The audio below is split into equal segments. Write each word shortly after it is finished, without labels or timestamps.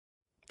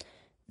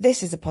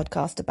This is a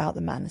podcast about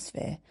the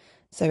manosphere,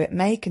 so it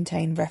may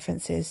contain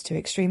references to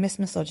extremist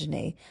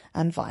misogyny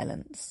and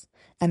violence,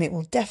 and it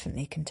will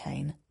definitely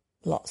contain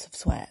lots of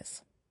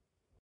swears.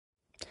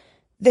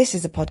 This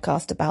is a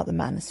podcast about the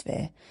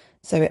manosphere,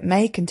 so it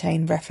may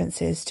contain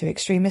references to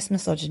extremist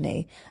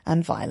misogyny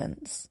and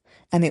violence,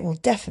 and it will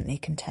definitely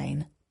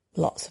contain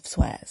lots of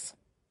swears.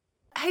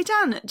 Hey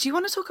Dan, do you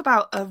want to talk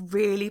about a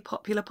really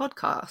popular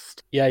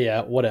podcast?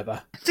 Yeah,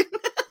 whatever.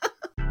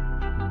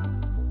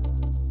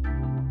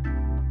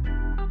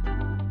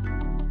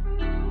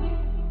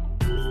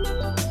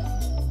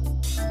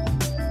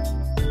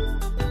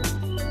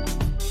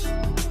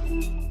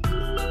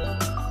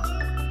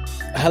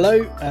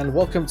 Hello and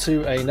welcome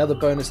to another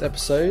bonus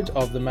episode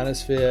of the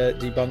Manosphere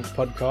Debunked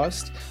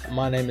podcast.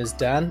 My name is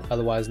Dan,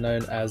 otherwise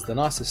known as the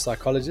Nicest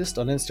Psychologist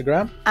on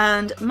Instagram.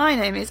 And my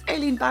name is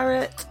Aileen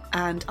Barrett,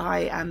 and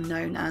I am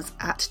known as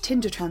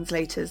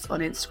 @TinderTranslators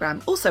on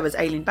Instagram, also as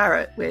Aileen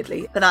Barrett,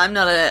 weirdly. But I'm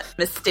not a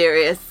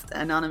mysterious,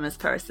 anonymous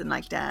person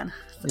like Dan.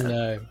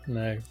 No.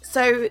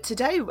 So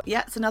today,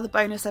 it's another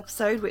bonus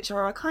episode, which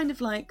are kind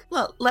of like,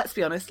 well, let's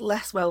be honest,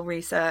 less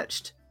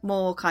well-researched,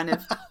 more kind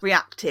of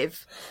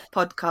reactive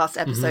podcast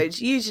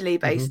episodes, usually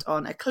based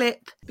on a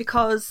clip,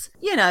 because,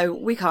 you know,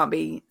 we can't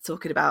be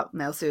talking about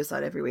male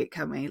suicide every week,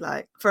 can we?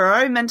 Like, for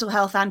our own mental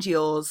health and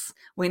yours,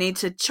 we need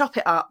to chop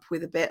it up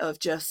with a bit of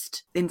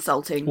just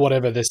insulting.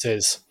 Whatever this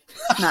is.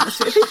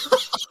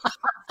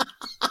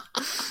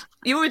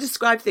 You always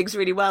describe things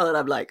really well, and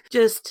I'm like,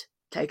 just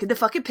taking the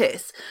fucking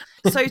piss.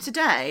 So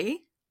today,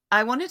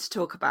 I wanted to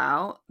talk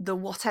about the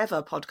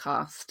Whatever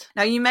podcast.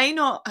 Now, you may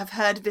not have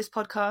heard of this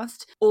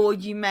podcast, or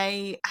you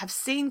may have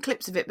seen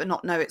clips of it but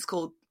not know it's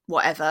called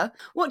Whatever.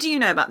 What do you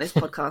know about this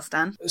podcast,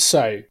 Dan?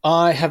 So,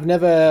 I have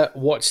never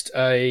watched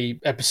a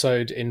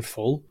episode in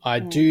full. I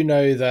do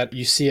know that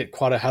you see it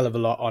quite a hell of a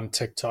lot on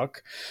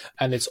TikTok,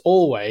 and it's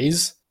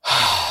always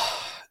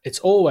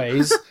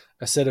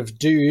a set of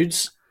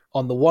dudes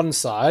on the one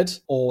side,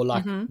 or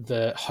like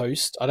the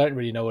host, I don't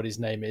really know what his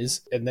name is,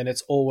 and then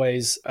it's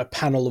always a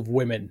panel of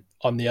women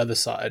on the other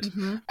side.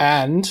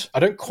 And I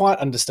don't quite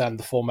understand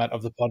the format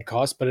of the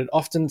podcast, but it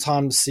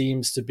oftentimes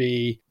seems to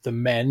be the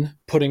men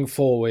putting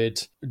forward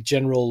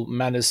general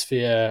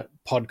manosphere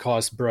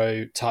podcast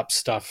bro type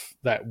stuff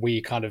that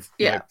we kind of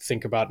like,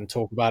 think about and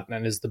talk about,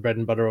 and is the bread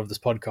and butter of this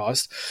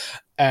podcast.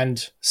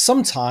 And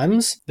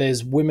sometimes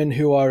there's women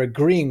who are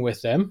agreeing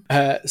with them.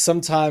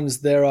 Sometimes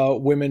there are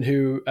women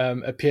who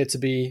appear to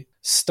be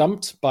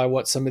stumped by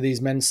what some of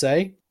these men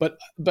say.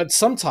 But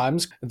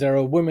sometimes there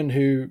are women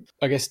who,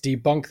 I guess,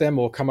 debunk them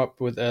or come up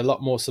with a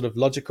lot more sort of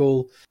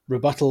logical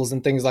rebuttals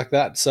and things like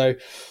that. So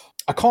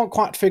I can't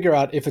quite figure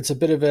out if it's a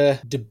bit of a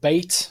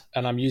debate,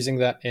 and I'm using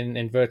that in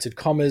inverted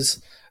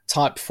commas,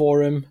 type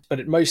forum,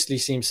 but it mostly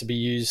seems to be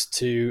used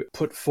to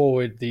put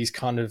forward these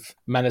kind of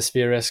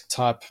manosphere-esque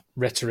type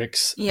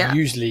rhetorics,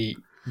 usually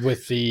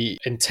with the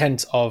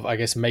intent of, I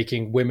guess,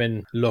 making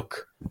women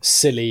look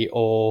silly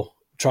or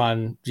try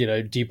and, you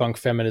know, debunk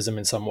feminism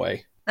in some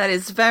way. That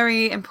is a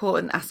very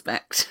important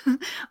aspect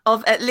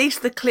of at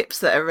least the clips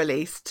that are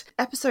released.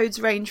 Episodes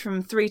range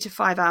from 3 to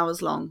 5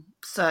 hours long.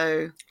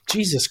 So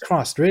Jesus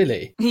Christ,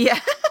 really?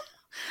 Yeah.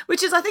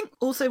 Which is, I think,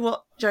 also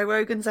what Joe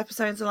Rogan's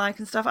episodes are like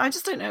and stuff. I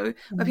just don't know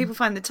where people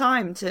find the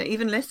time to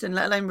even listen,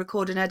 let alone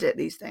record and edit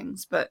these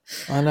things. But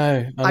I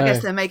know. I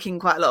guess they're making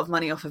quite a lot of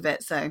money off of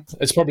it. So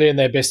it's probably in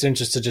their best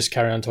interest to just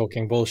carry on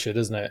talking bullshit,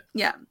 isn't it?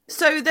 Yeah.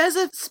 So there's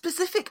a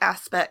specific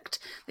aspect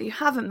that you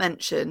haven't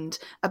mentioned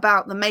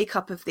about the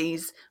makeup of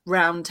these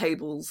round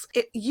tables.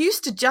 It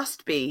used to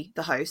just be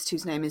the host,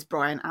 whose name is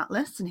Brian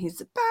Atlas, and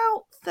he's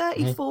about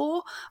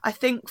 34, I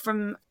think,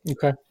 from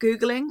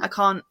Googling.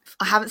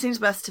 I haven't seen his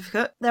birth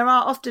certificate. There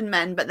are often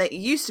men, but it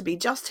used to be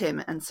just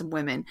him and some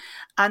women.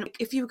 And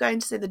if you were going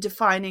to say the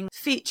defining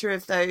feature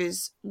of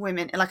those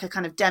women, like a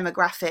kind of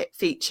demographic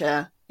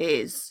feature,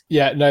 is...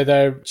 Yeah, no,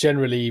 they're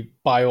generally,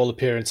 by all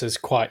appearances,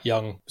 quite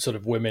young sort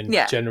of women.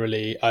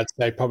 Generally, I'd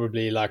say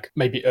probably like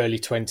maybe early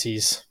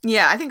 20s.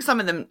 Yeah, I think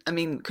some of them, I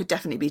mean, could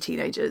definitely be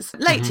teenagers.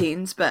 Late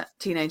teens, but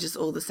teenagers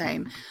all the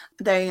same.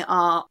 They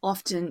are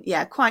often,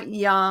 quite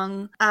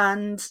young.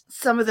 And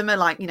some of them are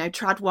like, you know,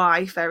 trad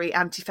wife, very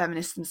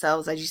anti-feminist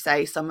themselves, as you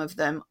say. Some of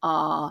them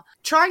are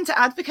trying to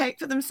advocate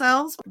for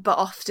themselves, but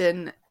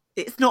often...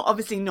 It's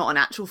obviously not an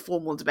actual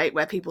formal debate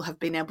where people have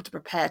been able to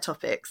prepare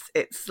topics.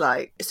 It's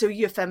like, so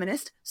you're a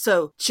feminist,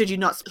 so should you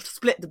not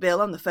split the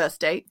bill on the first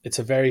date? It's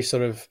a very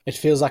sort of, it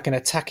feels like an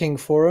attacking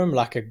forum,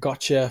 like a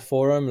gotcha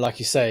forum. Like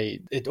you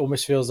say, it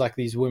almost feels like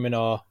these women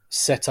are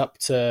set up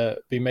to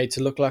be made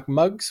to look like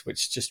mugs,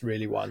 which just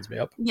really winds me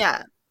up.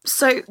 Yeah.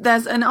 So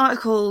there's an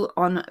article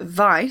on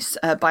Vice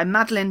by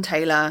Madeline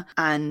Taylor,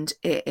 and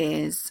it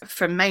is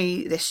from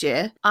May this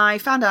year. I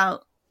found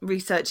out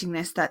researching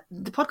this that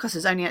the podcast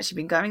has only actually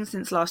been going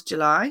since last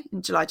July,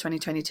 in July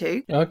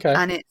 2022. Okay.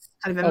 And it's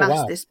kind of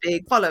amassed this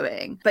big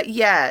following. But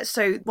yeah,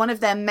 so one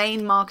of their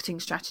main marketing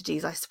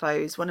strategies, I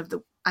suppose,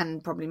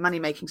 and probably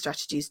money-making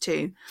strategies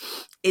too,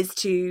 is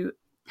to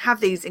have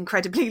these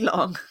incredibly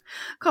long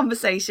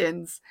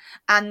conversations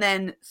and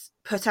then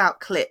put out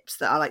clips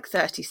that are like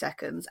 30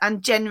 seconds.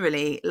 And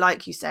generally,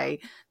 like you say,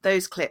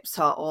 those clips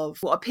are of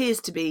what appears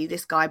to be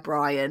this guy,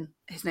 Brian.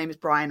 His name is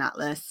Brian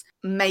Atlas,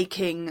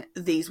 making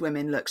these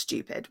women look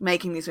stupid,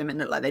 making these women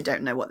look like they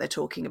don't know what they're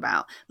talking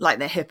about, like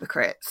they're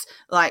hypocrites,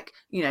 like,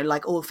 you know,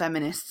 like all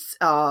feminists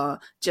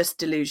are just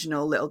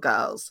delusional little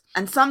girls.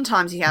 And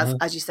sometimes he has,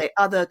 as you say,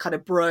 other kind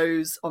of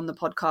bros on the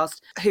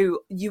podcast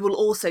who you will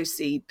also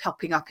see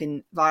popping up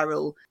in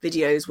viral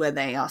videos where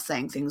they are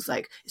saying things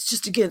like, it's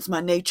just against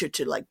my nature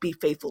to like be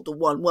faithful to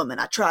one woman.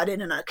 I tried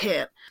it and I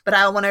can't, but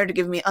I want her to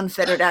give me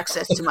unfettered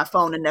access to my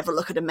phone and never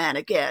look at a man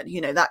again.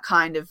 You know, that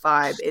kind of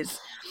vibe is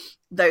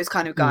those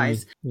kind of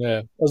guys. Yeah,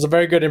 it was a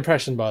very good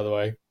impression, by the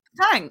way.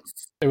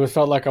 Thanks. It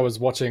felt like I was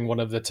watching one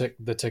of the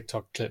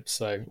TikTok clips,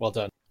 so well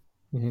done.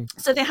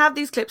 So they have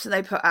these clips that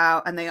they put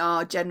out, and they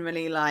are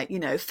generally like, you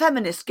know,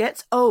 feminist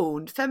gets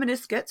owned,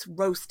 feminist gets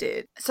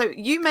roasted. So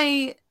you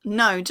may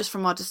know just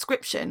from our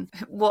description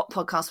what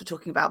podcast we're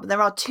talking about, but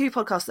there are two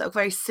podcasts that are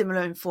very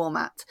similar in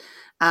format.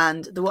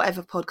 And the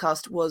Whatever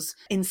podcast was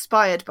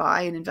inspired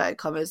by, in inverted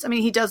commas, I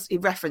mean, he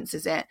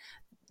references it,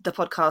 the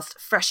podcast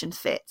Fresh and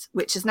Fit,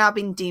 which has now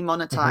been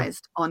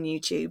demonetized on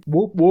YouTube.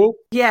 Whoop, whoop.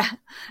 Yeah,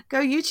 go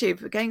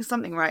YouTube, we're getting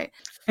something right.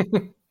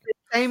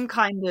 Same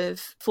kind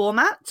of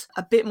format,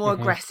 a bit more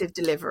aggressive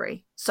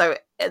delivery. So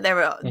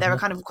there are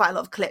kind of quite a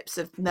lot of clips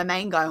of the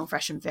main guy on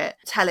Fresh and Fit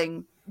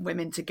telling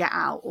women to get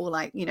out, or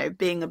like, you know,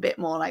 being a bit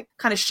more like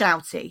kind of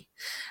shouty.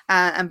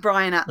 And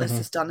Brian Atlas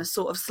has done a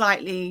sort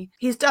of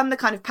he's done the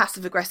kind of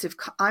passive aggressive,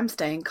 I'm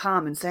staying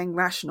calm and saying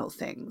rational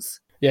things.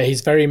 Yeah,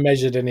 he's very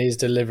measured in his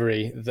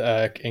delivery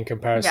in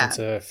comparison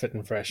to Fit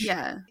and Fresh.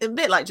 Yeah, a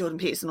bit like Jordan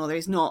Peterson, although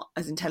he's not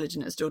as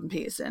intelligent as Jordan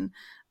Peterson.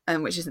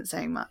 Which isn't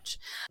saying much.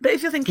 But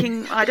if you're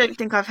thinking, I don't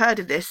think I've heard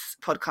of this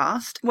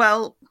podcast,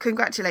 well,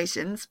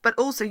 congratulations. But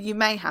also you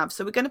may have.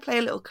 So we're going to play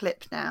a little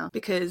clip now,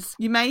 because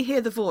you may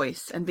hear the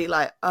voice and be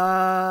like,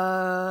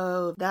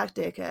 oh, that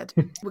dickhead.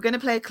 We're going to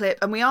play a clip,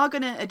 and we are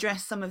going to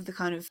address some of the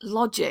kind of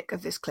logic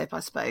of this clip,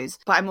 I suppose.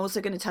 But I'm also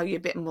going to tell you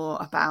a bit more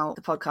about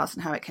the podcast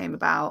and how it came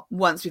about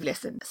once we've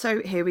listened.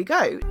 So here we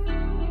go.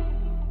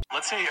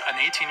 Let's say an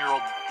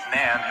 18-year-old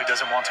man who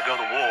doesn't want to go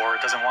to war,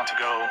 doesn't want to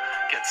go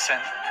get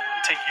sent.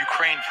 Take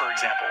Ukraine, for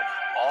example.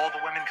 All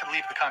the women could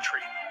leave the country.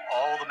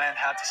 All the men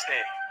had to stay.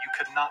 You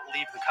could not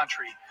leave the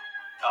country.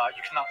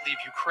 You cannot leave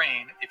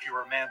Ukraine if you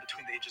were a man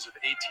between the ages of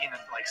 18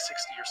 and like 60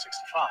 or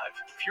 65.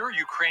 If you're a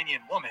Ukrainian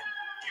woman,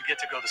 you get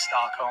to go to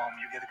Stockholm.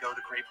 You get to go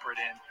to Great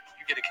Britain.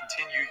 You get to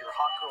continue your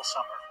hot girl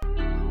summer.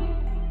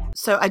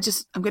 So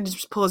I'm going to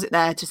just pause it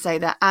there to say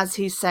that as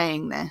he's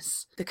saying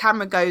this, the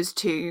camera goes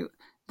to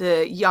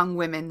the young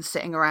women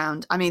sitting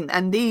around. I mean,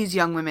 and these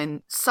young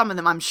women, some of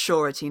them I'm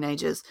sure are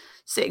teenagers,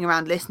 sitting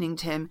around listening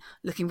to him,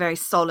 looking very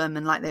solemn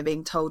and like they're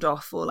being told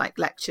off or like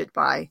lectured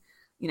by,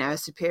 you know, a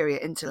superior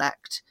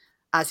intellect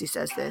as he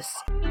says this.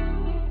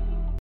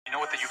 You know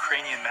what the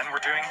Ukrainian men were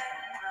doing?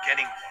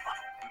 Getting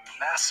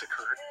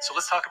massacred. So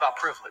let's talk about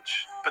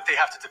privilege. But they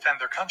have to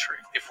defend their country.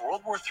 If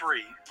World War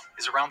III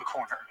is around the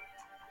corner,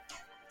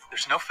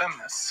 there's no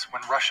feminists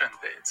when Russia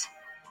invades.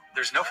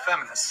 There's no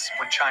feminists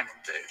when China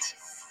invades.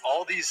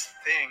 All these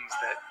things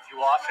that you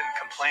often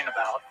complain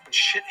about, when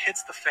shit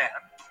hits the fan,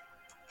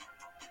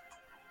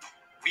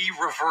 we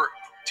revert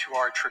to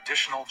our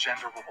traditional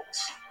gender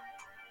roles.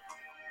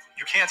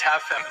 You can't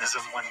have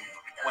feminism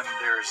when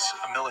there's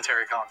a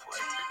military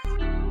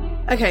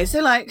conflict. Okay, so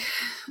like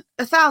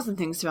 1,000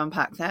 things to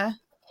unpack there.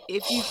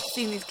 If you've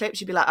seen these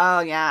clips, you'd be like, oh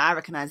yeah, I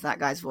recognise that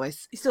guy's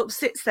voice. He sort of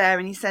sits there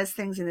and he says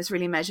things in this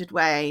really measured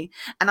way.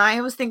 And I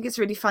always think it's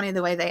really funny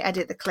the way they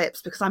edit the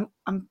clips, because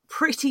I'm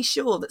pretty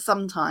sure that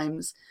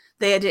sometimes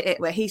they edit it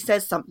where he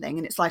says something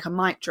and it's like a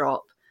mic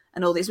drop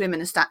and all these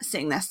women are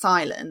sitting there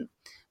silent.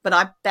 But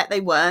I bet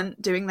they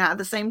weren't doing that at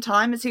the same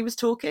time as he was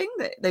talking.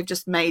 They've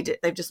just made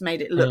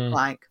it look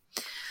like.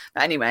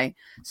 But anyway,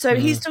 so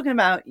he's talking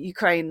about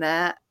Ukraine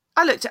there.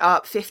 I looked it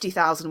up.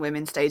 50,000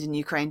 women stayed in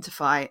Ukraine to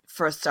fight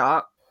for a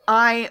start.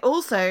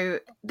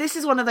 This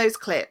is one of those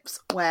clips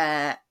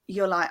where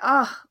you're like,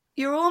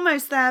 you're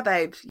almost there,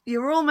 babe.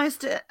 You're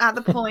almost at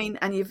the point,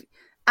 and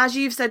as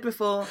you've said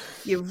before,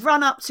 you've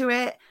run up to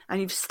it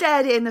and you've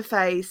stared it in the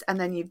face, and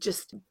then you've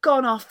just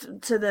gone off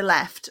to the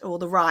left or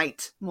the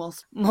right,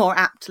 more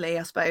aptly,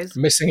 I suppose.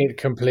 Missing it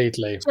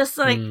completely. Just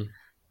like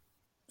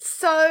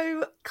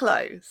so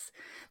close.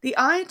 The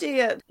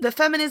idea that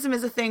feminism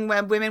is a thing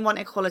where women want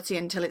equality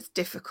until it's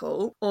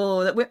difficult,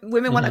 or that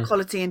women want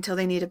equality until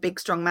they need a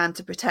big, strong man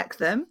to protect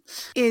them,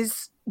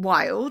 is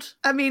wild.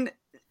 I mean,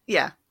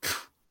 yeah,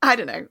 I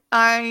don't know.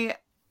 I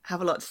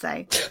have a lot to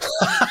say.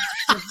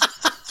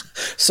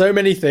 so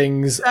many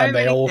things, So and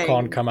they many all things.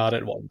 can't come out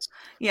at once.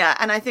 Yeah,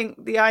 and I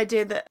think the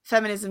idea that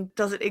feminism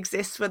doesn't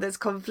exist where there's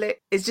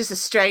conflict is just a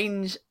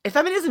strange. If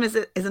feminism is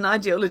an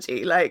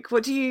ideology, like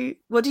what do you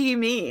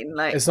mean?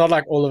 Like, it's not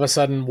like all of a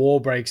sudden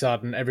war breaks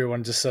out and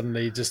everyone just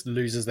suddenly just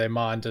loses their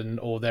mind and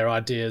or their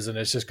ideas, and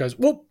it just goes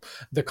whoop.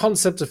 The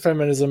concept of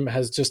feminism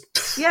has just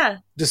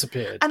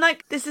disappeared. And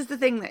like this is the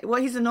thing that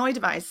what he's annoyed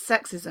about is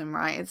sexism,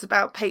 right? It's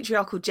about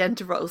patriarchal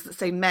gender roles that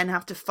say men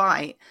have to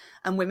fight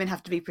and women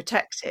have to be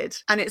protected,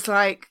 and it's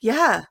like,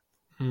 yeah.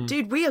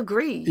 Dude, we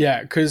agree.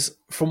 Yeah, because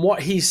from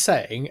what he's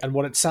saying and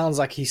what it sounds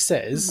like he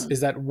says is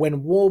that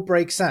when war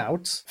breaks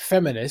out,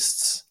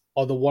 feminists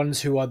are the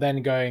ones who are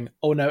then going,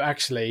 oh no,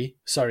 actually,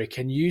 sorry,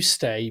 can you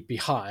stay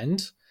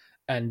behind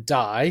and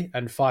die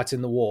and fight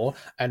in the war?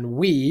 And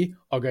we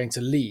are going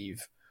to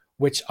leave,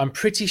 which I'm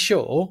pretty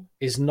sure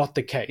is not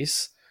the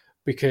case,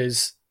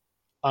 because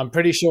I'm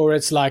pretty sure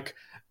it's like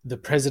the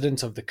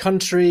president of the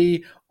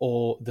country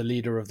or the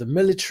leader of the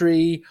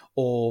military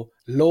or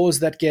laws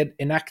that get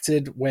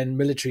enacted when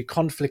military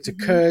conflict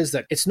occurs,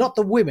 that it's not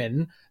the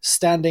women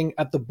standing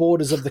at the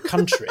borders of the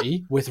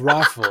country with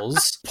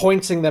rifles,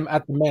 pointing them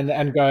at the men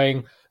and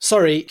going,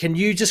 sorry, can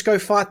you just go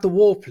fight the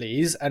war,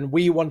 please? And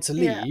we want to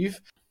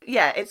leave.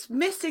 Yeah, it's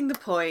missing the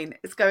point.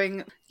 It's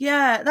going,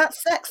 yeah,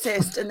 that's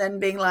sexist. And then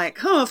being like,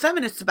 oh,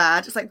 feminists are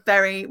bad. It's like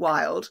very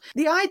wild.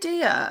 The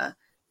idea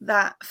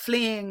that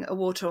fleeing a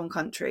war-torn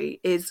country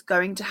is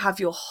going to have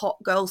your hot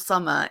girl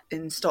summer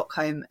in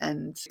Stockholm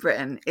and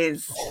Britain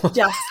is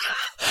just...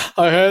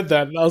 I heard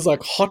that and I was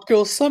like, hot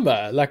girl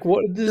summer? Like,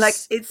 what is this? Like,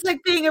 it's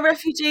like being a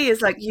refugee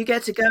is like, you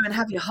get to go and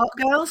have your hot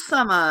girl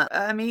summer.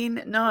 I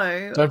mean,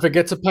 no. Don't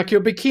forget to pack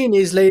your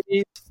bikinis,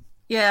 ladies.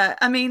 Yeah,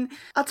 I mean,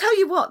 I'll tell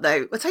you what,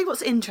 though. I'll tell you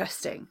what's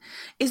interesting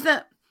is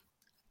that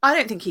I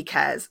don't think he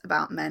cares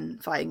about men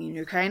fighting in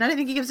Ukraine. I don't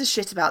think he gives a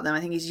shit about them. I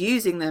think he's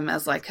using them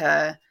as like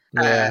a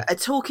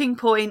talking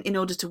point in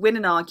order to win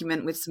an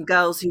argument with some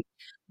girls who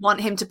want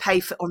him to pay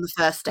for on the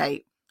first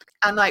date.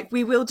 And like,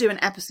 we will do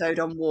an episode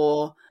on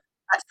war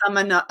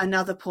at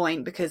another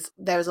point, because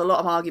there's a lot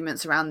of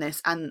arguments around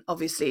this. And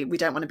obviously we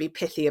don't want to be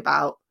pithy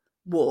about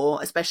war,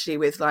 especially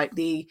with like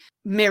the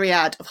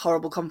myriad of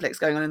horrible conflicts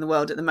going on in the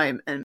world at the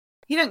moment. And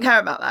he don't care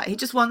about that. He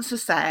just wants to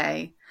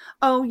say,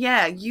 oh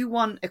yeah, you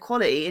want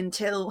equality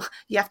until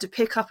you have to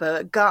pick up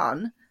a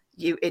gun,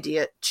 you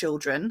idiot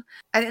children.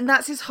 And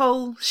that's his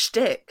whole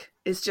shtick,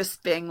 is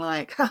just being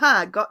like,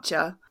 haha,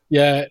 gotcha.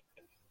 Yeah,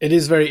 it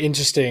is very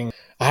interesting.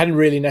 I hadn't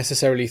really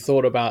necessarily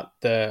thought about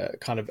the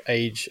kind of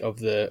age of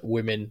the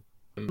women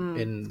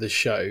in the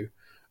show,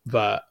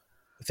 but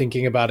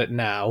thinking about it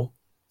now,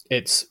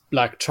 it's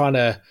like trying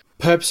to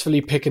purposefully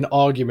pick an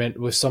argument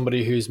with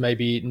somebody who's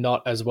maybe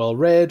not as well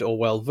read or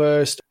well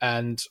versed,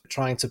 and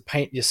trying to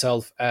paint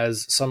yourself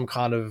as some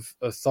kind of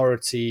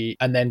authority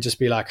and then just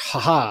be like,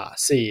 haha,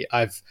 see,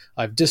 I've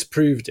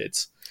disproved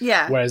it.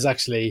 Yeah. Whereas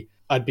actually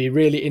I'd be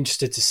really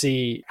interested to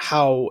see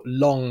how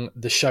long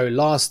the show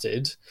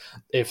lasted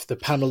if the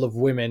panel of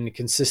women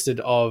consisted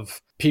of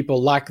people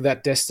like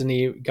that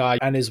Destiny guy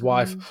and his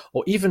wife,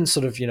 or even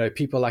sort of, you know,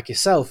 people like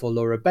yourself or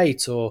Laura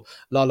Bates or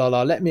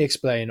let me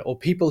explain, or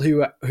people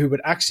who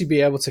would actually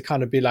be able to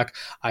kind of be like,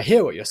 I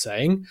hear what you're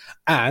saying,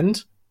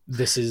 and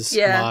this is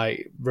my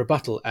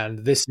rebuttal, and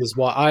this is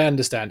what I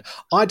understand.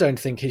 I don't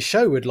think his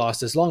show would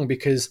last as long,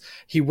 because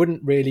he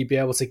wouldn't really be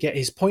able to get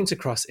his point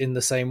across in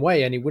the same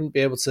way, and he wouldn't be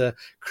able to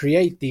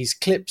create these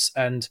clips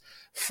and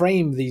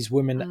frame these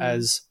women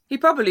as... He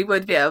probably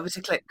would be able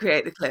to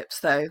create the clips,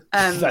 though.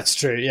 That's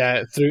true,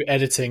 yeah, through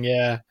editing,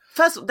 yeah.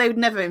 First, they would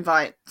never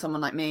invite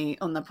someone like me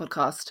on the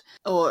podcast,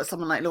 or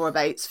someone like Laura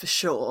Bates, for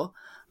sure.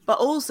 But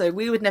also,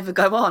 we would never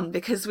go on,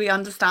 because we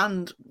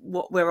understand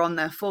what we're on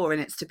there for,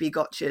 and it's to be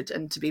gotcha'd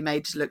and to be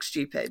made to look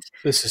stupid.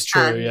 This is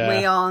true, and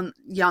we aren't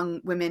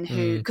young women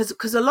who...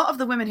 Because a lot of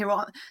the women who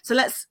are... So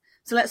let's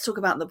talk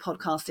about the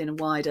podcast in a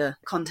wider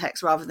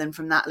context rather than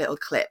from that little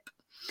clip.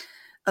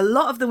 A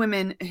lot of the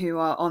women who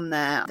are on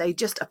there, they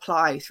just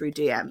apply through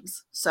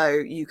DMs. So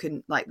you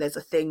can, like, there's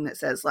a thing that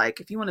says,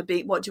 like, if you want to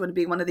be, what do you want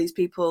to be, one of these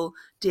people,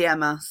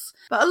 DM us.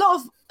 But a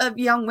lot of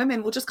young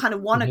women will just kind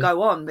of want to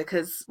go on,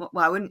 because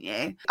why wouldn't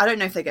you? I don't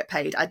know if they get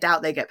paid. I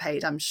doubt they get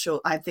paid. I'm sure.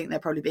 I think they're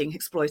probably being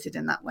exploited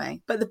in that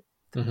way. But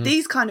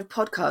these kind of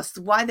podcasts,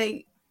 why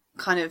they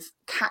kind of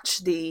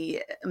catch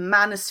the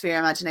manosphere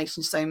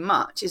imagination so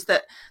much is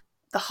that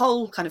the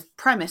whole kind of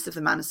premise of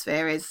the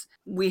manosphere is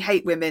we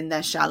hate women,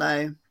 they're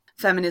shallow.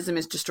 Feminism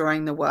is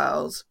destroying the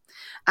world.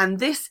 And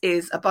this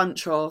is a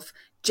bunch of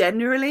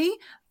generally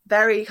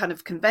very kind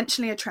of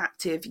conventionally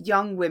attractive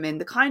young women,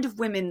 the kind of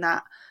women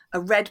that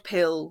a red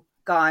pill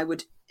guy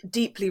would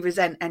deeply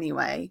resent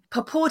anyway,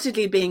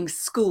 purportedly being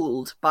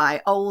schooled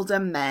by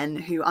older men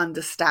who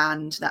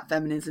understand that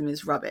feminism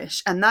is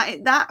rubbish. And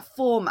that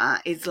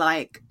format is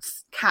like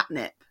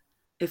catnip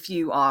if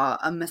you are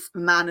a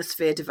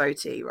manosphere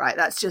devotee, right?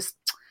 That's just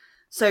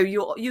So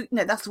you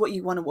know, that's what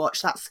you want to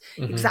watch. That's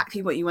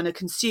exactly what you want to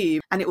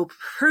consume, and it will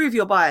prove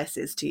your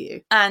biases to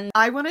you. And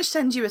I want to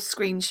send you a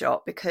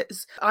screenshot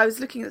because I was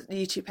looking at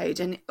the YouTube page,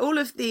 and all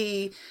of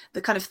the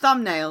kind of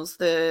thumbnails,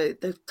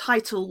 the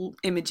title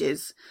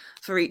images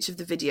for each of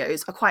the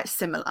videos are quite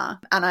similar,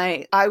 and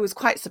I was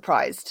quite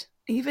surprised.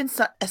 Even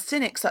a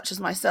cynic such as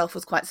myself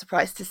was quite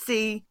surprised to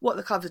see what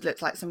the covers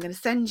looked like. So I'm going to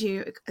send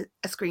you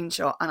a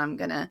screenshot, and I'm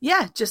going to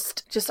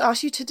just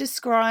ask you to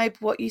describe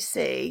what you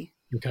see.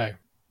 Okay.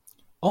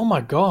 Oh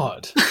my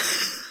God.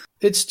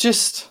 It's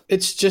just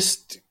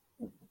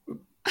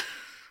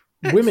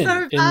women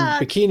so in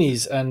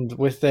bikinis and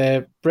with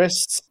their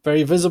breasts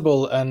very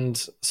visible,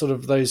 and sort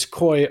of those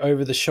coy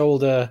over the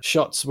shoulder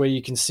shots where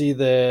you can see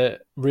their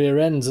rear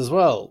ends as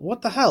well.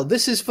 What the hell?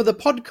 This is for the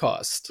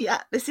podcast.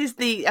 Yeah, this is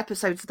the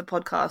episodes of the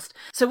podcast.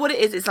 So what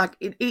it is like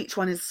each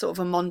one is sort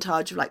of a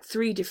montage of like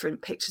 3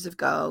 different pictures of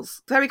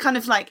girls. Very kind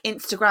of like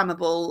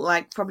Instagrammable,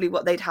 like probably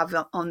what they'd have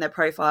on their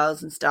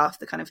profiles and stuff,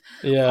 the kind of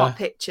hot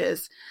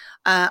pictures.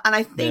 And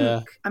I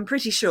think, I'm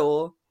pretty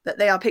sure that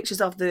they are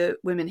pictures of the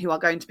women who are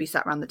going to be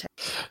sat around the table.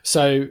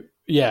 So,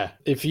 yeah,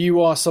 if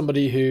you are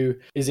somebody who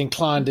is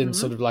inclined in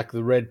sort of like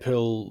the red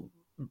pill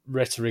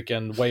rhetoric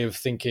and way of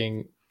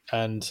thinking,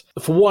 and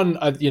for one,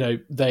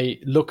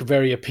 they look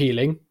very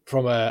appealing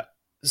from a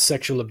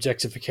sexual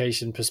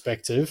objectification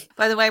perspective.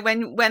 By the way,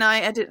 when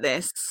I edit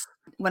this,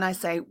 when I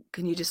say,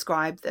 can you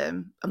describe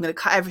them, I'm going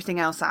to cut everything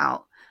else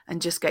out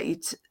and just get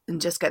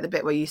the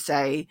bit where you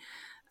say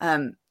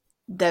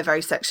they're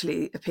very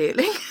sexually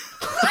appealing.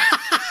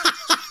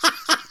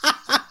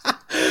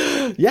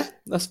 Yeah,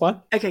 that's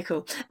fine. Okay,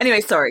 cool.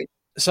 Anyway, sorry.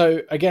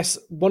 So I guess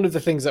one of the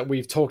things that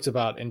we've talked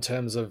about in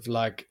terms of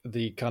like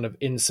the kind of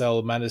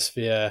incel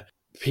manosphere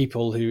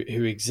people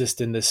who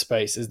exist in this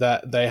space is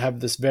that they have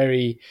this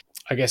very,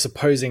 I guess,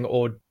 opposing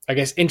or I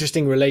guess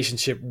interesting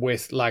relationship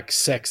with like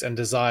sex and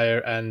desire,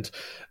 and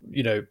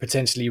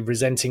potentially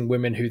resenting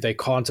women who they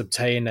can't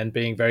obtain, and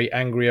being very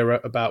angry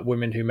about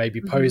women who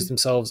maybe pose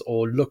themselves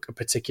or look a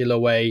particular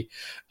way,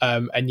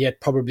 and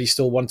yet probably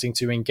still wanting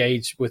to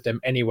engage with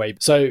them anyway.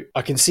 So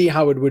I can see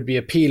how it would be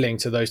appealing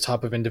to those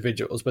type of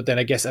individuals, but then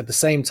I guess at the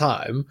same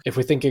time, if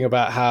we're thinking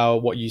about how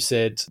what you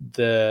said,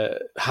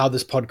 how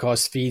this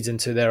podcast feeds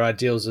into their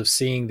ideals of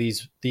seeing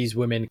these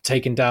women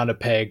taken down a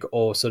peg,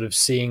 or sort of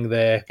seeing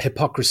their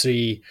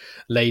hypocrisy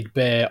laid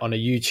bare on a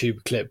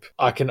YouTube clip,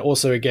 I can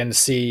also again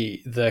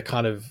see the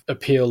kind of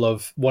appeal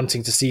of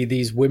wanting to see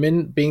these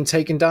women being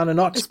taken down a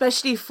notch.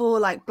 Especially for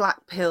like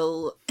black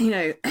pill,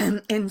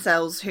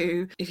 incels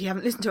who, if you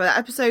haven't listened to that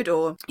episode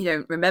or you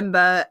don't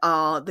remember,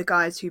 are the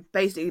guys who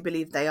basically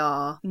believe they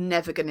are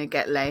never going to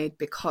get laid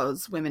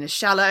because women are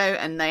shallow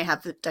and they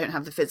don't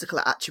have the physical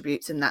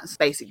attributes, and that's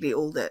basically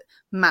all that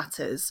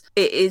matters.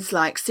 It is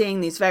like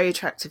seeing these very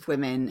attractive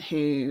women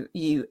who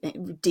you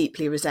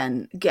deeply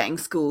resent getting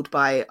schooled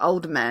by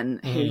older men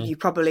who you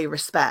probably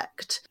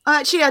respect.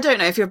 Actually, I don't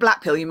know, if you're a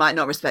black pill you might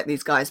not respect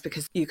these guys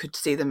because you could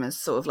see them as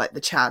sort of like the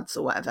chads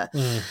or whatever.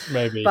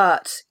 Maybe.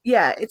 But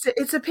yeah,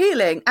 it's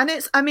appealing, and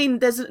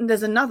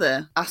there's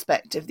another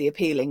aspect of the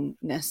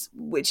appealingness,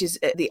 which is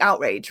the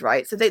outrage,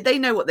 right? So they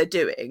know what they're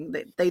doing.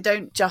 They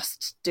don't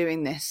just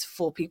doing this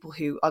for people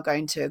who are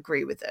going to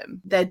agree with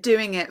them. They're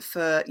doing it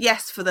for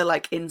the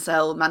like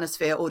incel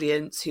manosphere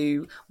audience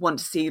who want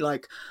to see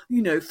like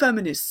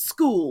feminists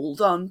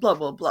schooled on blah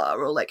blah blah,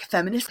 or like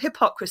feminist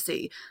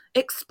hypocrisy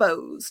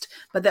exposed,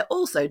 but they're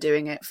also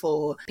doing it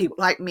for people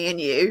like me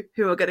and you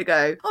who are going to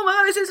go, oh my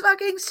god, this is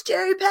fucking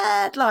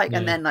stupid,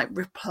 and then like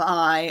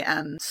reply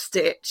and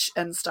stitch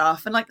and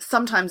stuff, and like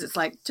sometimes it's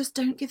like just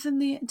don't give them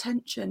the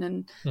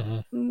attention,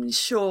 and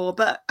sure,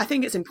 but I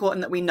think it's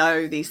important that we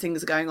know these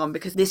things are going on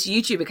because this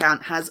YouTube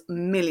account has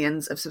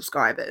millions of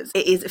subscribers.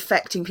 It is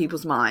affecting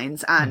people's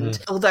minds, and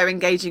although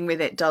engaging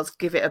with it does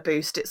give it a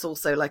boost, it's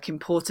also like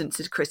important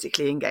to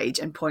critically engage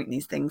and point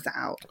these things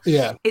out.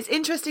 Yeah, it's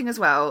interesting as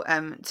well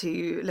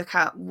to look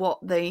at what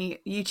the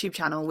YouTube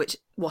channel, which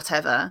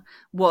whatever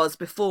was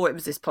before it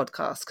was this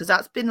podcast, because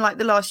that's been like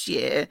the last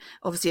year,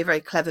 obviously a very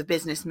clever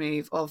business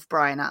move of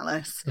Brian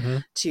Atlas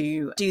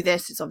to do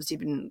this. It's obviously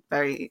been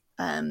very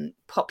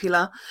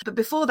popular, but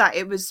before that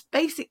it was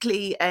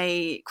basically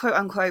a quote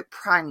unquote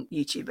prank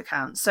YouTube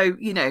account, so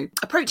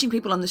approaching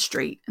people on the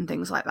street and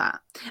things like that.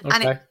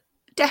 And it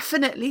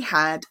definitely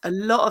had a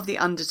lot of the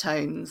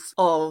undertones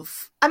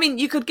of,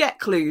 you could get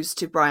clues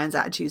to Brian's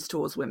attitudes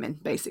towards women,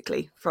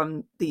 basically,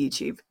 from the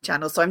YouTube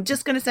channel. So I'm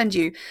just going to send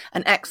you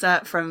an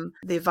excerpt from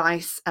the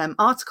Vice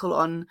article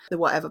on the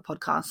Whatever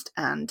podcast,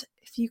 and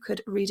if you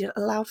could read it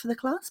aloud for the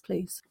class,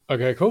 please.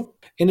 Okay, cool.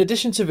 In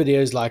addition to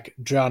videos like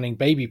Drowning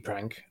Baby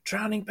Prank,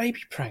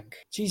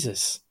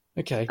 Jesus.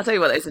 Okay. I'll tell you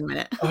what that is in a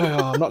minute.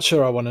 I'm not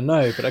sure I want to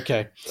know, but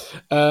okay.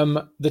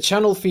 The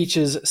channel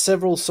features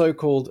several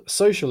so-called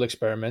social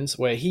experiments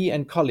where he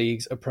and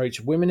colleagues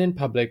approach women in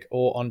public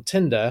or on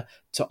Tinder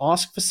to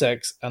ask for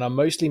sex and are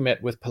mostly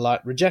met with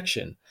polite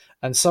rejection,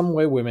 and some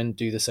where women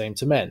do the same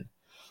to men.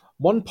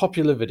 One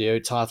popular video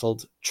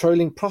titled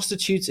Trolling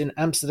Prostitutes in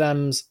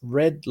Amsterdam's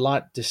Red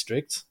Light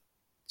District,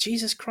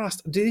 Jesus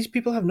Christ, do these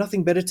people have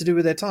nothing better to do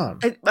with their time?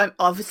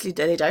 Obviously,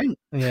 they don't.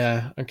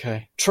 Yeah,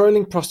 okay.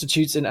 Trolling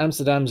prostitutes in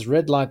Amsterdam's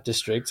red light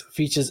district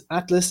features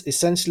Atlas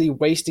essentially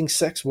wasting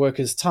sex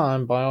workers'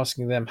 time by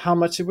asking them how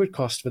much it would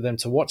cost for them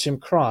to watch him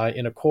cry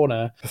in a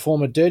corner,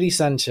 perform a dirty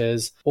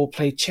Sanchez, or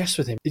play chess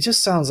with him. It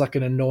just sounds like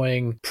an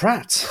annoying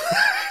prat.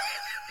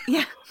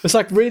 Yeah. It's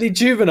like really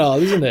juvenile,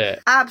 isn't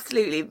it?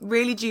 Absolutely.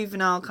 Really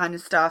juvenile kind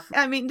of stuff.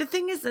 I mean, the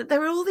thing is that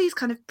there are all these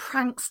kind of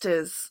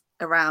pranksters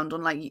around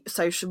on like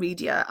social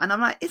media, and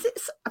I'm like, is it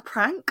a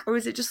prank, or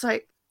is it just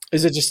like,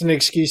 is it just an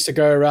excuse to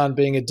go around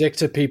being a dick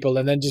to people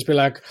and then just be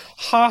like,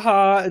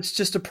 haha, it's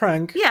just a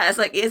prank? Yeah, it's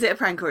like, is it a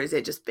prank or is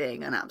it just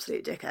being an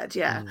absolute dickhead?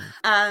 Yeah.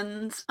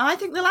 And I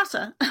think the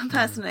latter,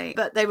 personally.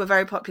 But they were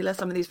very popular,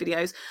 some of these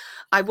videos.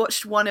 I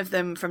watched one of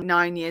them from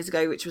 9 years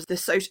ago, which was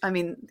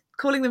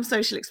calling them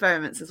social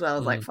experiments as well. I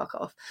was like, fuck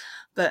off.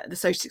 But the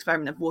social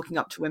experiment of walking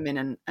up to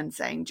women and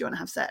saying, do you want to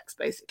have sex,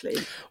 basically.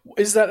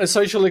 Is that a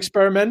social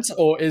experiment,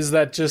 or is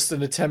that just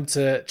an attempt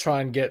to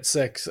try and get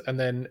sex? And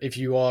then if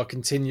you are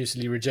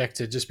continuously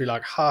rejected, just be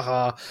like,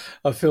 haha,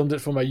 I filmed it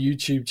for my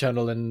YouTube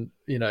channel. And,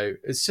 you know,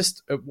 it's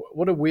just,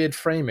 what a weird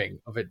framing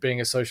of it being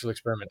a social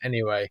experiment.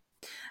 Anyway,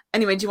 do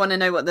you want to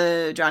know what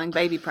the drowning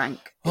baby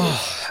prank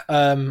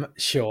is?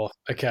 Sure.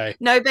 Okay.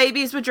 No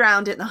babies were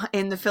drowned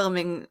in the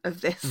filming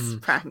of this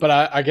prank. But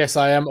I guess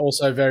I am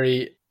also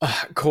very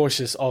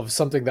cautious of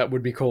something that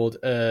would be called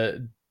a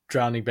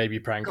drowning baby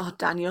prank. God,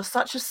 Dan, you're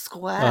such a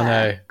square. I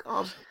know.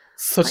 God.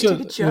 Such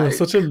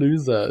a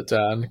loser,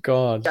 Dan.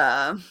 God.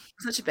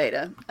 Such a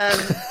beta.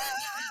 I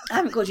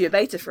haven't called you a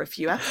beta for a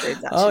few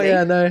episodes, actually. Oh,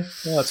 yeah, no.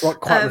 Well, it's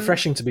quite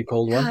refreshing to be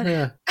called one.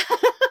 Yeah.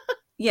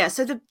 Yeah,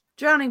 so the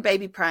drowning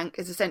baby prank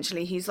is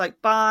essentially he's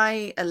like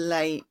by a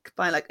lake,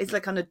 it's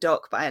like on a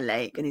dock by a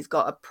lake, and he's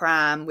got a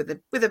pram with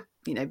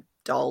a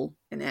doll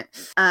in it,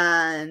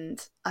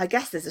 and I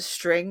guess there's a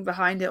string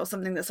behind it or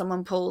something that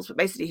someone pulls, but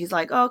basically he's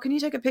like, oh, can you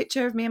take a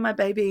picture of me and my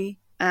baby?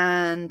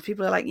 And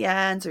people are like,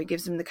 yeah, and so he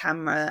gives him the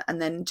camera,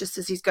 and then just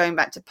as he's going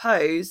back to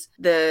pose,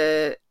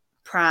 the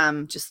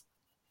pram just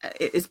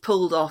is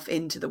pulled off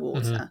into the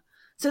water.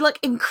 So like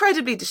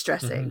incredibly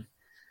distressing.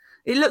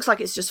 It looks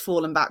like it's just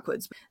fallen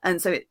backwards,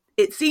 and so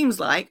it seems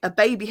like a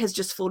baby has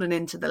just fallen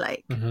into the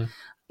lake.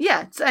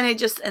 Yeah, and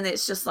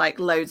it's just like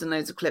loads and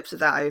loads of clips of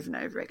that over and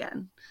over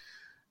again.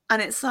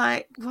 And it's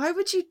like, why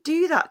would you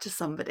do that to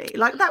somebody?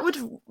 Like that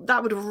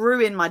would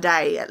ruin my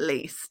day, at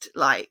least.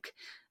 Like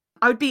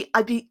I'd be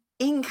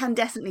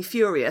incandescently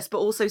furious, but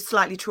also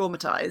slightly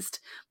traumatized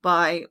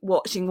by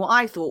watching what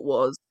I thought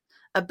was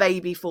a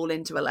baby fall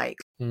into a lake.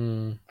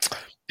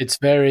 It's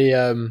very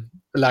I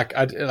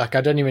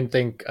don't even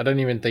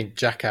think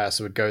Jackass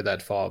would go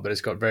that far, but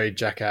it's got very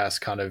Jackass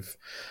kind of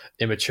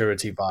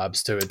immaturity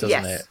vibes to it,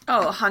 doesn't it?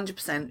 Oh,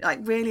 100%.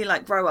 Like really,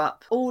 like grow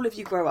up. All of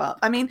you grow up.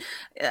 I mean,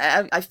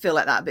 I feel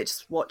like that a bit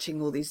just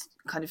watching all these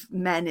kind of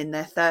men in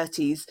their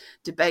 30s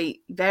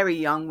debate very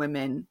young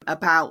women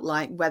about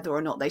like whether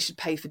or not they should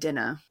pay for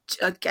dinner.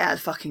 Get a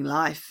fucking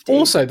life, dude.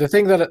 Also, the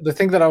thing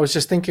that I was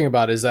just thinking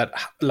about is that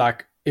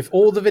like, if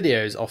all the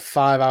videos are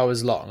 5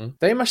 hours long,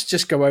 they must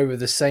just go over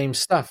the same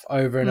stuff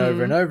over and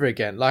over and over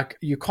again. Like,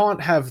 you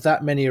can't have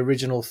that many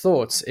original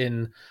thoughts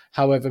in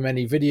however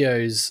many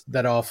videos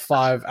that are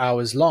 5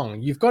 hours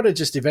long. You've got to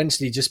just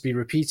eventually just be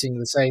repeating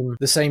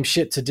the same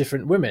shit to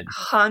different women.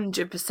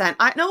 100%.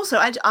 And also,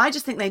 I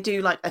just think they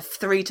do like a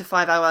 3 to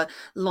 5 hour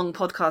long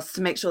podcast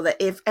to make sure that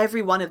if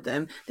every one of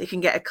them, they can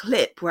get a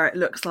clip where it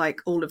looks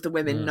like all of the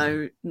women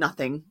know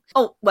nothing.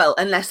 Oh, well,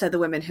 unless they're the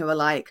women who are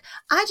like,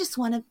 I just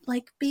want to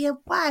like be a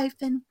wife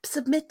and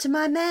submit to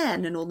my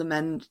man, and all the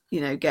men,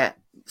 get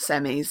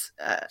semis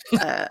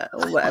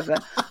or whatever.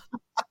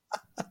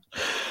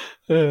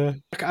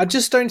 I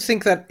just don't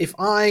think that if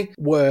I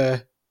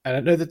were, and I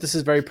know that this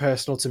is very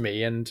personal to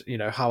me and,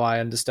 how I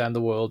understand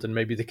the world and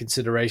maybe the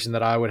consideration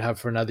that I would have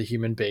for another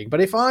human being.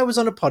 But if I was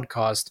on a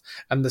podcast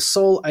and the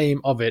sole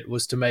aim of it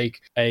was to make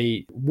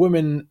a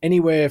woman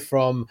anywhere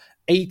from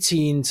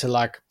 18 to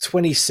like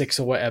 26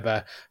 or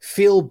whatever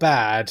feel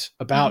bad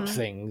about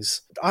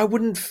things, I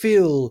wouldn't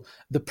feel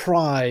the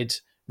pride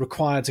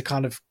required to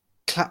kind of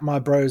clap my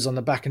bros on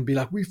the back and be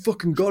like, we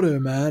fucking got her,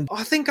 man.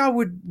 I think I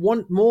would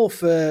want more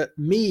for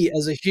me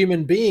as a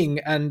human being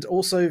and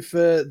also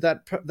for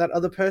that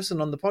other person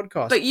on the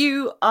podcast. But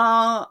you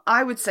are,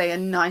 I would say, a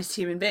nice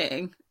human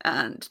being,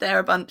 and they're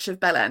a bunch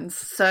of bellends.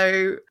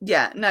 So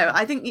yeah, no,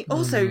 I think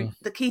also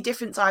the key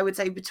difference I would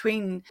say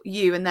between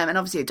you and them, and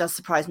obviously it does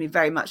surprise me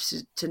very much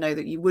to know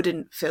that you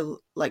wouldn't feel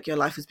like your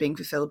life was being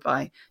fulfilled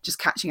by just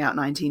catching out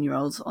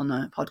 19-year-olds on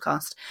a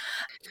podcast.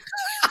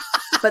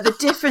 But the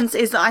difference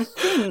is that I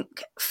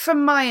think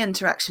from my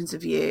interactions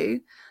with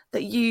you,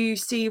 that you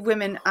see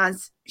women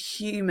as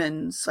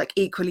humans, like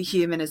equally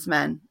human as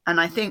men.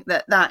 And I think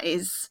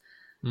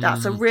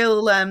that's a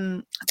real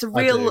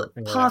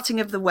parting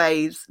of the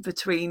ways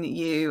between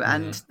you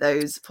and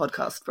those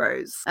podcast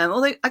bros.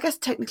 Although I guess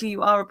technically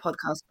you are a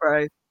podcast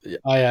bro.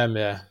 I am,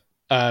 yeah.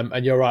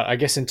 And you're right. I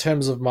guess in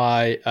terms of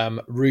my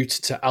route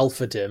to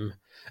alphadom,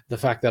 the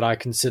fact that I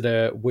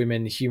consider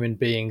women human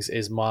beings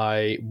is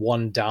my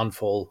one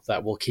downfall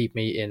that will keep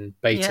me in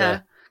beta. Yeah.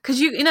 Because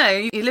you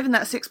know, you live in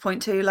that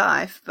 6.2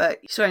 life, but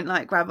you don't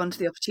like grab onto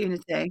the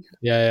opportunity.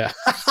 Yeah.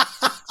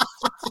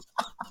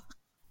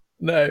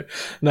 No,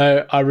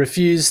 I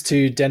refuse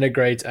to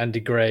denigrate and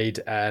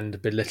degrade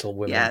and belittle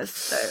women. Yes,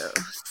 so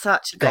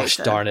such a Gosh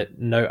beta. darn it,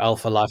 no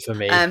alpha life for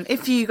me.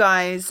 If you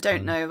guys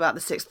don't know about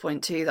the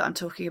 6.2 that I'm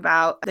talking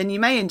about, then you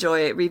may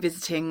enjoy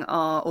revisiting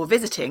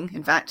visiting,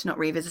 in fact, not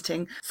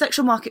revisiting,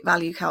 Sexual Market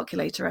Value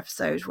Calculator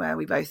episode where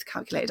we both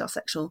calculated our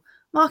sexual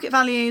market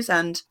values,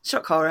 and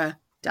shock horror,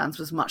 Dan's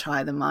was much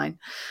higher than mine.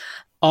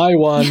 I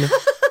won.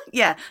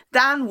 Yeah,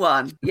 Dan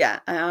won. Yeah,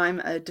 and I'm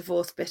a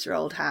divorced, bitter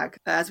old hag,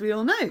 as we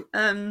all know.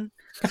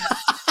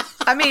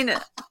 I mean,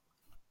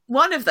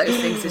 one of those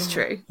things is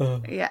true.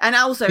 Yeah, and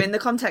also in the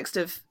context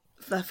of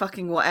the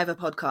fucking whatever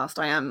podcast,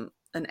 I am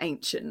an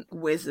ancient,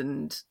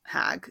 wizened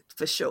hag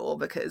for sure,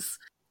 because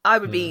I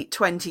would be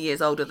 20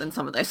 years older than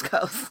some of those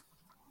girls.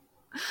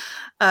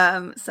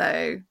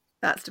 So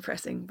that's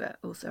depressing, but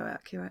also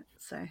accurate.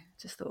 So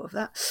just thought of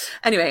that.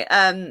 Anyway,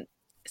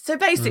 so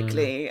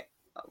basically,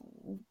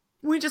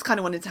 we just kind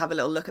of wanted to have a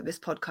little look at this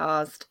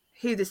podcast,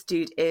 who this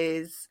dude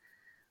is,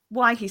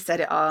 why he set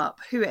it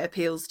up, who it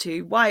appeals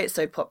to, why it's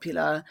so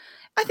popular.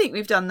 I think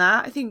we've done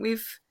that. I think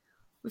we've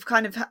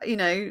kind of, you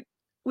know,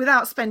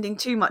 without spending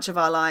too much of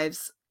our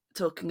lives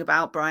talking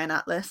about Brian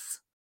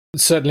Atlas.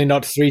 Certainly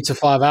not 3 to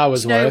 5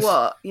 hours worth. You know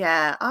what?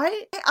 Yeah,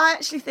 I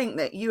actually think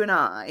that you and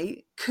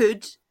I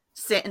could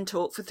sit and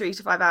talk for 3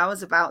 to 5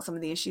 hours about some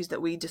of the issues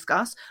that we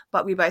discuss,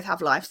 but we both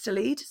have lives to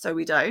lead, so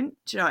we don't.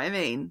 Do you know what I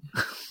mean?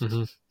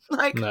 Mm-hmm.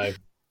 Like, no.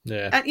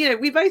 Yeah. And you know,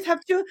 we both have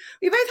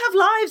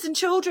lives and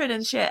children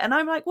and shit. And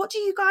I'm like, what do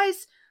you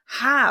guys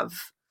have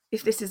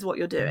if this is what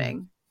you're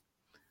doing?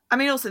 I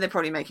mean, also they're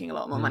probably making a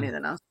lot more money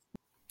than us.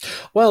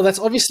 Well, that's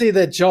obviously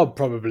their job,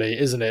 probably,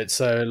 isn't it?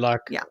 So,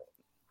 like, yeah.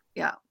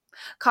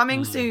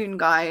 Coming soon,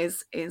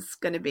 guys, is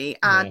going to be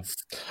ads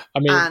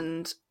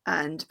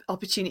and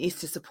opportunities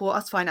to support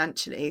us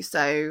financially.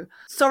 So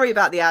sorry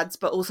about the ads,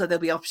 but also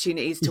there'll be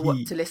opportunities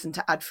to listen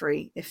to ad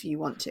free if you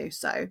want to.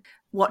 So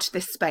watch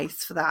this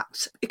space for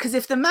that, because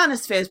if the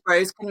Manospheres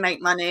bros can make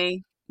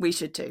money, we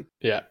should too.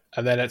 Yeah,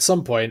 and then at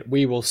some point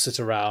we will sit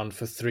around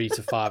for 3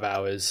 to 5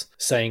 hours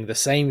saying the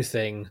same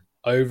thing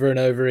over and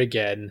over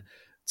again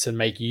to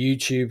make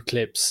YouTube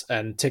clips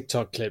and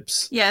TikTok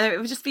clips. Yeah, it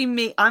would just be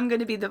me. I'm going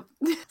to be the...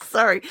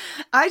 Sorry.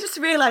 I just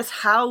realised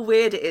how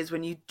weird it is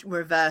when you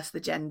reverse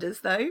the genders,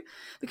 though.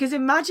 Because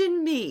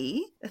imagine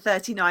me, a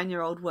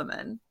 39-year-old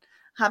woman,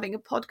 having a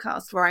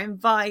podcast where I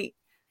invite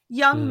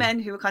young men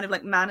who are kind of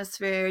like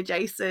manosphere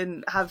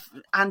adjacent, have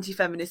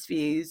anti-feminist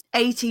views,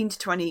 18 to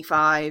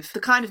 25, the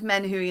kind of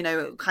men who, you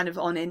know, kind of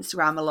on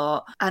Instagram a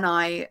lot. And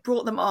I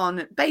brought them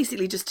on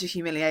basically just to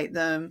humiliate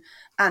them.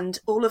 And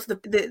all of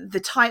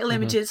the title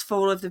images for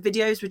all of the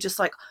videos were just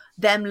like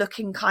them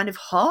looking kind of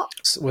hot.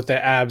 With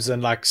their abs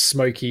and like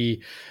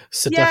smoky,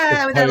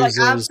 seductive with their like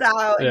poses. abs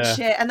out and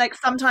shit. And like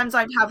sometimes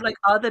I'd have like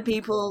other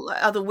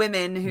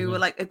women who were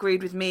like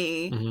agreed with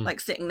me, like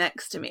sitting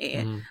next to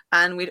me.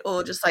 And we'd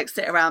all just like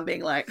sit around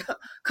being like,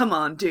 come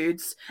on,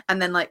 dudes. And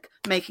then like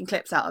making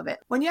clips out of it.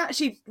 When you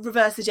actually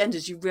reverse the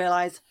genders, you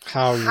realise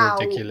how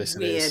ridiculous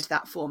weird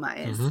that format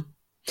is.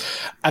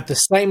 At the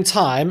same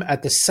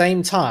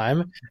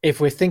time, if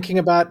we're thinking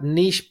about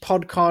niche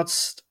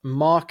podcast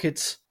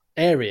market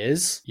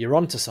areas, you're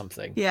onto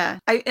something. Yeah,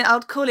 I'll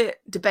call it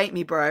Debate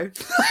Me, Bro.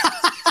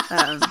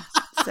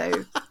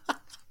 So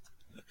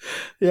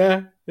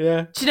yeah.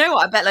 Do you know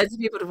what? I bet loads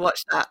of people would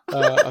watch that.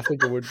 I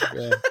think it would.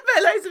 Yeah. I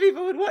bet loads of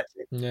people would watch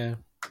it. Yeah.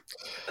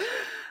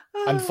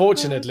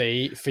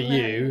 Unfortunately for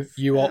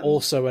you are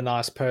also a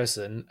nice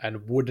person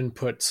and wouldn't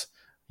put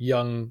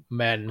young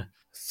men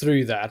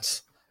through that.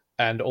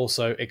 And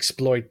also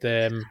exploit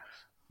their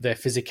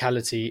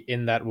physicality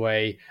in that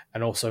way,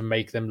 and also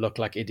make them look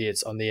like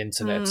idiots on the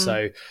internet.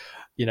 So,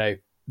 you know,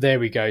 there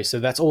we go. So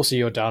that's also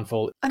your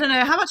downfall. I don't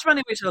know, how much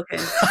money are we talking?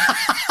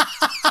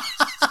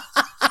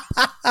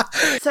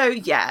 So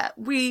yeah,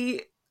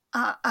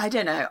 I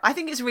don't know. I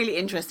think it's really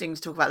interesting to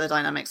talk about the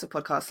dynamics of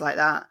podcasts like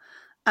that.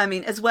 I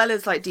mean, as well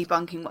as like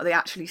debunking what they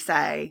actually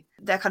say,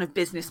 their kind of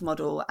business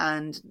model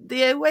and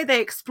the way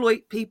they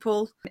exploit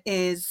people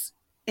is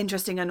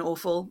interesting and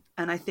awful,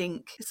 and I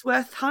think it's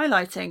worth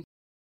highlighting.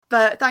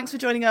 But thanks for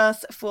joining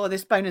us for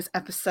this bonus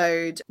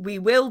episode. We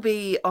will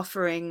be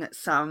offering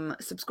some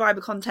subscriber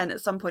content at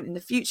some point in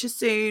the future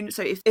soon.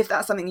 So if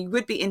that's something you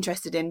would be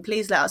interested in,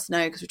 please let us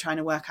know, because we're trying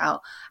to work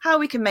out how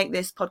we can make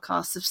this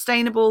podcast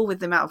sustainable with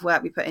the amount of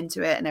work we put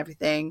into it and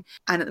everything.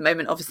 And at the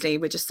moment, obviously,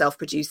 we're just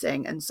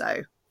self-producing, and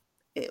so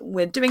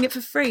we're doing it for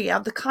free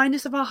out of the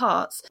kindness of our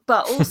hearts.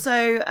 But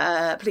also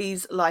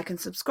please like and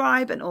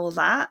subscribe and all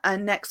that.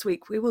 And next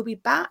week we will be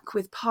back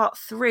with part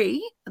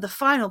 3, the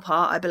final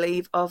part, I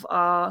believe, of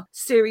our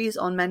series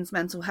on men's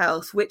mental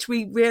health, which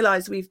we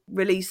realised we've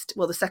released,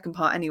 well, the second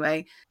part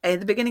anyway, at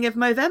the beginning of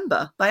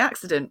Movember by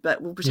accident,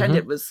 but we'll pretend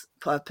it was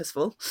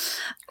purposeful.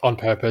 On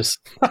purpose.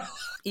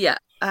 Yeah.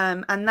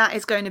 And that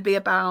is going to be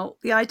about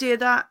the idea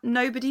that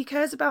nobody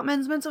cares about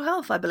men's mental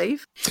health, I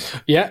believe.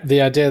 Yeah,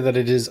 the idea that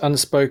it is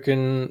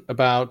unspoken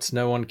about,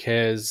 no one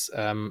cares,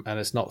 and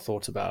it's not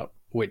thought about,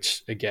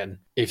 which, again,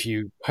 if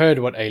you heard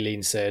what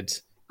Aileen said,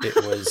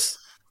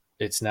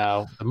 it's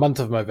now the month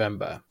of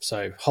November,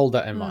 so hold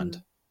that in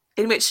mind.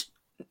 In which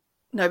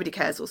nobody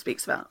cares or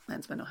speaks about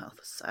men's mental health,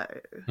 so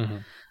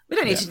we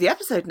don't need to do the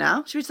episode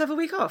now. Should we just have a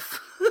week off?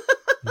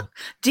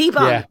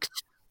 Debunked.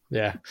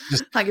 Yeah.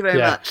 Thank you very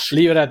much.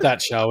 Leave it at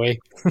that, shall we?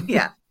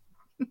 Yeah.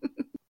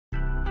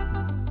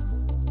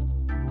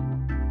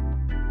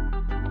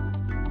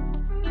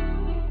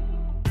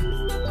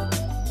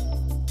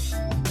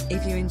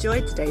 If you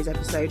enjoyed today's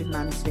episode of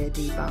Manosphere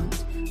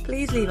Debunked,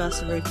 please leave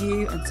us a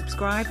review and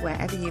subscribe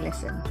wherever you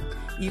listen.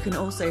 You can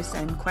also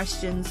send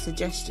questions,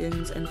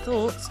 suggestions and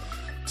thoughts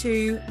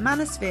to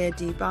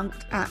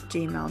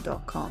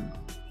manospheredebunked@gmail.com.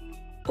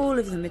 All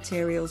of the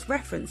materials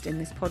referenced in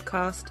this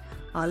podcast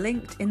are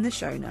linked in the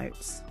show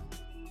notes.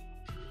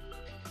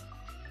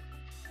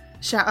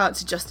 Shout out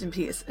to Justin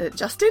Peters.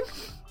 Justin?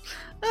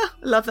 I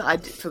love that I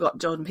forgot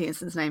Jordan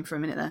Peterson's name for a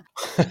minute there.